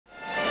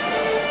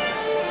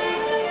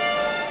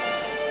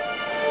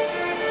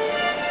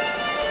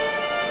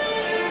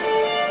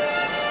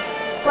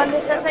cuando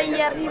estás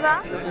ahí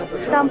arriba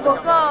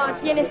tampoco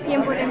tienes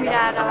tiempo de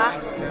mirar abajo.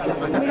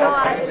 Miro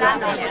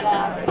adelante y ya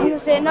está. No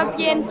sé, no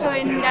pienso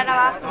en mirar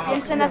abajo,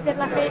 pienso en hacer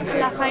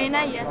la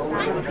faena y ya está.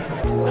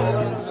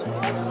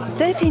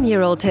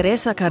 13-year-old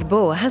Teresa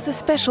Carbó has a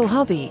special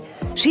hobby.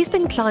 She's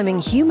been climbing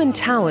human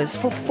towers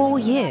for 4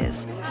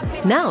 years.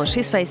 Now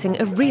she's facing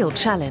a real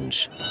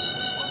challenge.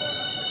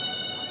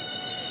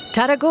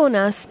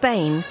 Tarragona,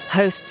 Spain,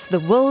 hosts the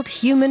World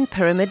Human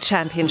Pyramid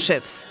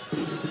Championships.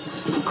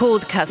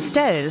 Called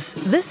Castells,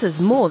 this is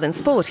more than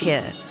sport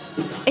here.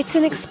 It's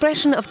an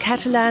expression of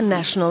Catalan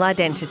national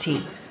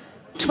identity.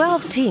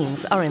 12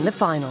 teams are in the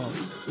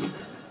finals.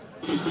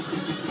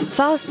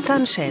 Faust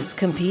Sanchez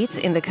competes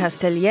in the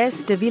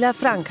Castells de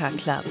Vilafranca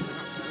club.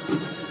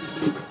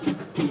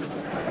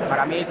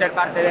 Para mí ser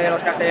parte de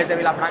los Castells de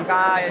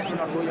Vilafranca es un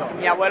orgullo.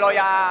 Mi abuelo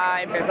ya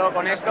empezó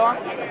con esto,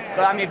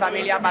 toda mi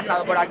familia ha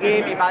pasado por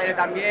aquí, mi padre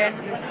también.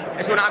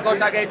 Es una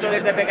cosa que he hecho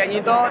desde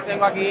pequeñito,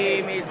 tengo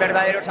aquí mis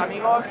verdaderos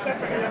amigos,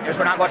 es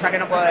una cosa que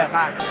no puedo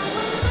dejar.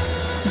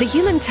 The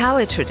human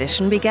tower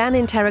tradition began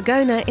in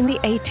Tarragona in the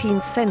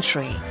 18th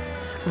century.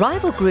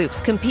 Rival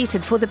groups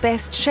competed for the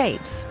best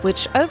shapes,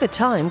 which over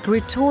time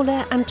grew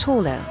taller and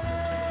taller.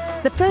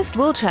 The first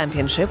World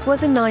Championship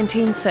was in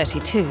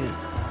 1932.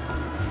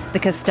 The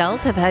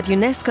Castells have had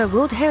UNESCO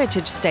World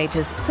Heritage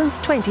status since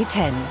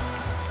 2010.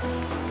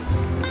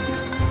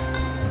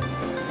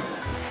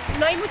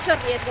 No hay mucho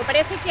riesgo,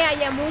 parece que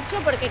haya mucho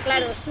porque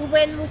claro,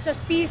 suben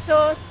muchos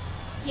pisos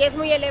y es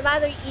muy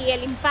elevado y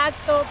el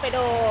impacto, pero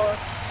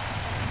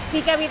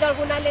sí que ha habido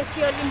alguna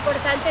lesión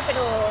importante,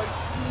 pero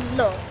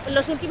no. En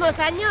los últimos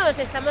años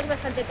estamos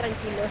bastante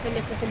tranquilos en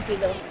ese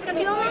sentido.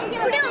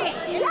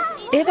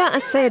 Eva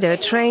Acedo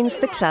trains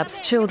the club's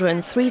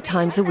children 3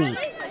 times a week.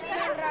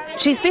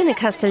 She's been a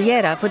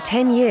castellera for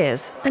 10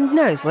 years and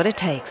knows what it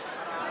takes.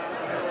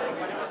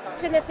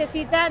 Se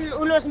necesitan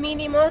unos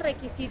mínimos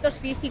requisitos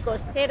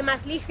físicos, ser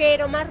más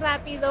ligero, más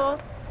rápido.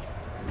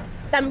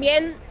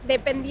 También,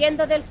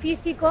 dependiendo del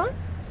físico,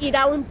 ir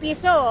a un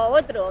piso o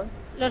otro.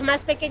 Los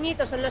más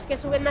pequeñitos son los que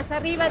suben más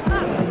arriba.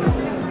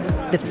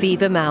 The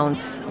fever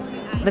mounts.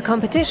 The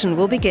competition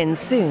will begin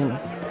soon.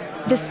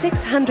 The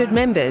 600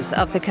 members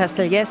of the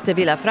Castells de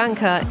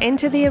Vilafranca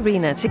enter the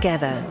arena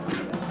together.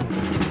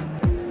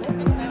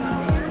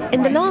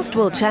 In the last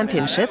World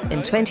Championship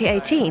in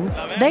 2018,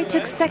 they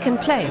took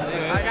second place.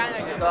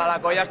 Toda la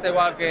colla está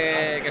igual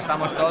que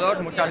estamos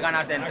todos, muchas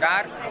ganas de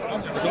entrar.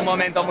 Es un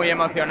momento muy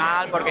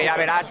emocional porque ya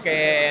verás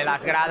que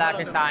las gradas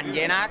están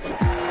llenas.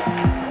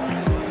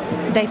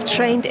 They've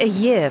trained a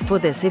year for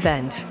this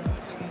event.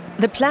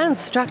 The planned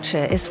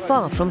structure is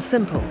far from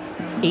simple.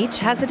 Each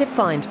has a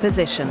defined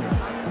position.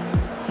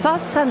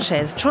 Faust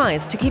Sanchez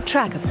tries to keep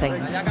track of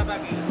things.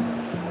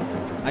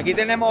 Aquí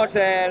tenemos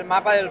el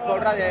mapa del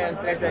Solra del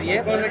 3 de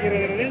 10,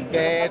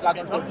 que es la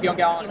construcción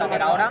que vamos a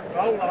hacer ahora.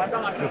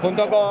 Y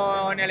junto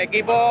con el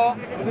equipo,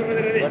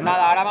 pues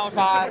nada, ahora vamos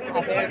a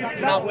hacer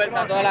una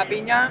vuelta a toda la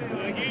piña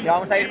y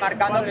vamos a ir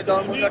marcando que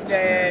todo el mundo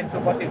esté en su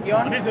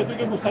posición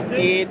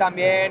y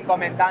también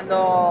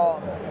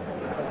comentando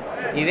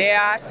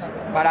ideas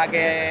para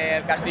que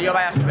el castillo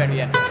vaya súper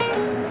bien.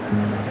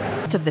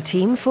 The rest of the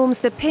team forms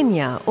the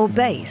piña or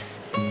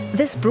base.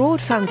 This broad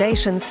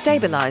foundation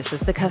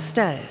stabilizes the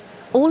castell.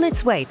 All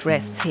its weight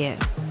rests here.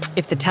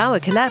 If the tower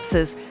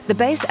collapses, the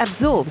base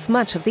absorbs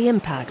much of the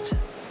impact.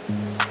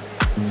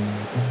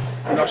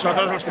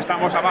 Nosotros, los que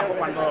estamos abajo,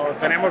 cuando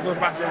tenemos 2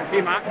 bases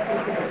encima,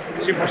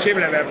 es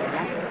imposible verlo,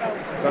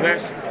 ¿no?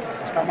 Entonces,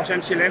 estamos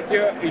en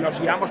silencio y nos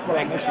guiamos por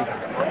la música.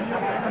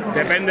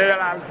 Depende de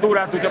la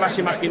altura, tú te vas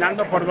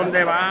imaginando por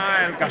dónde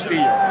va el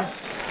castillo.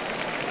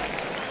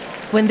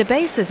 When the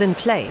base is in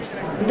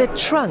place, the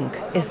trunk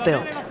is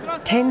built,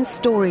 10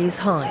 stories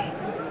high.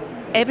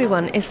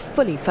 Everyone is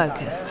fully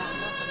focused.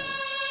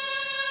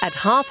 At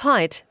half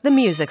height, the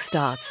music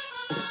starts.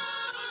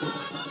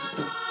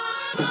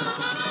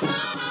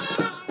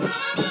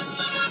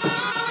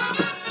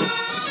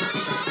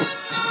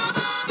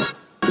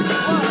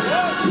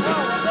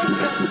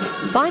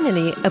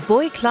 Finally, a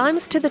boy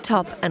climbs to the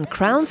top and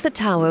crowns the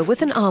tower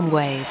with an arm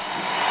wave.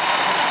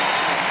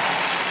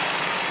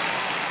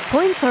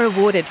 Points are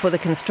awarded for the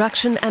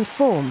construction and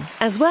form,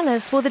 as well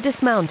as for the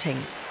dismounting.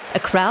 A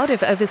crowd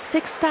of over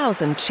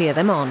 6,000 cheer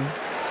them on.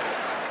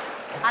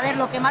 A ver,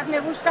 lo que más me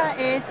gusta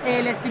es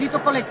el espíritu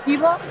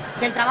colectivo,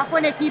 del trabajo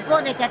en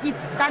equipo, de que aquí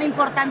tan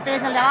importante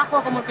es el de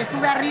abajo como el que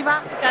sube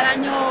arriba. Cada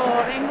año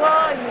vengo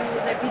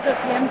y repito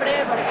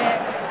siempre porque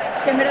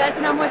es que en verdad es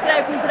una muestra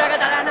de cultura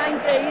catalana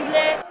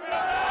increíble.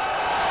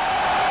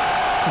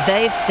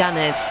 They've done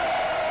it.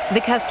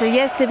 The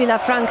Castells de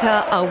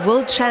Vilafranca are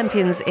world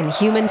champions in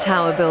human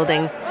tower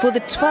building for the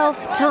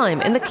 12th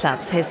time in the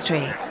club's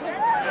history.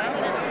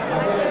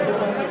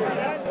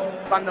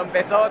 Cuando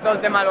empezó todo el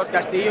tema de los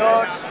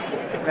castillos,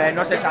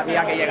 no se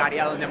sabía que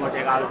llegaría a donde hemos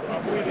llegado.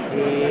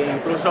 E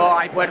incluso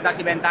hay puertas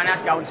y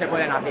ventanas que aún se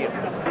pueden abrir.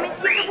 Me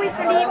siento muy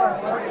feliz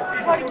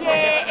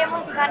porque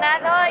hemos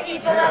ganado y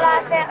toda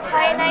la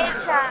faena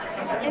hecha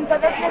en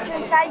todos los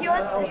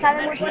ensayos está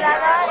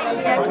demostrada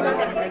y aquí lo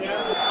tenemos.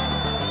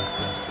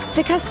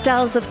 The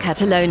Castells of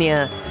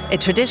Catalonia, a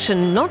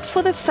tradition not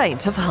for the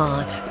faint of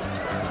heart.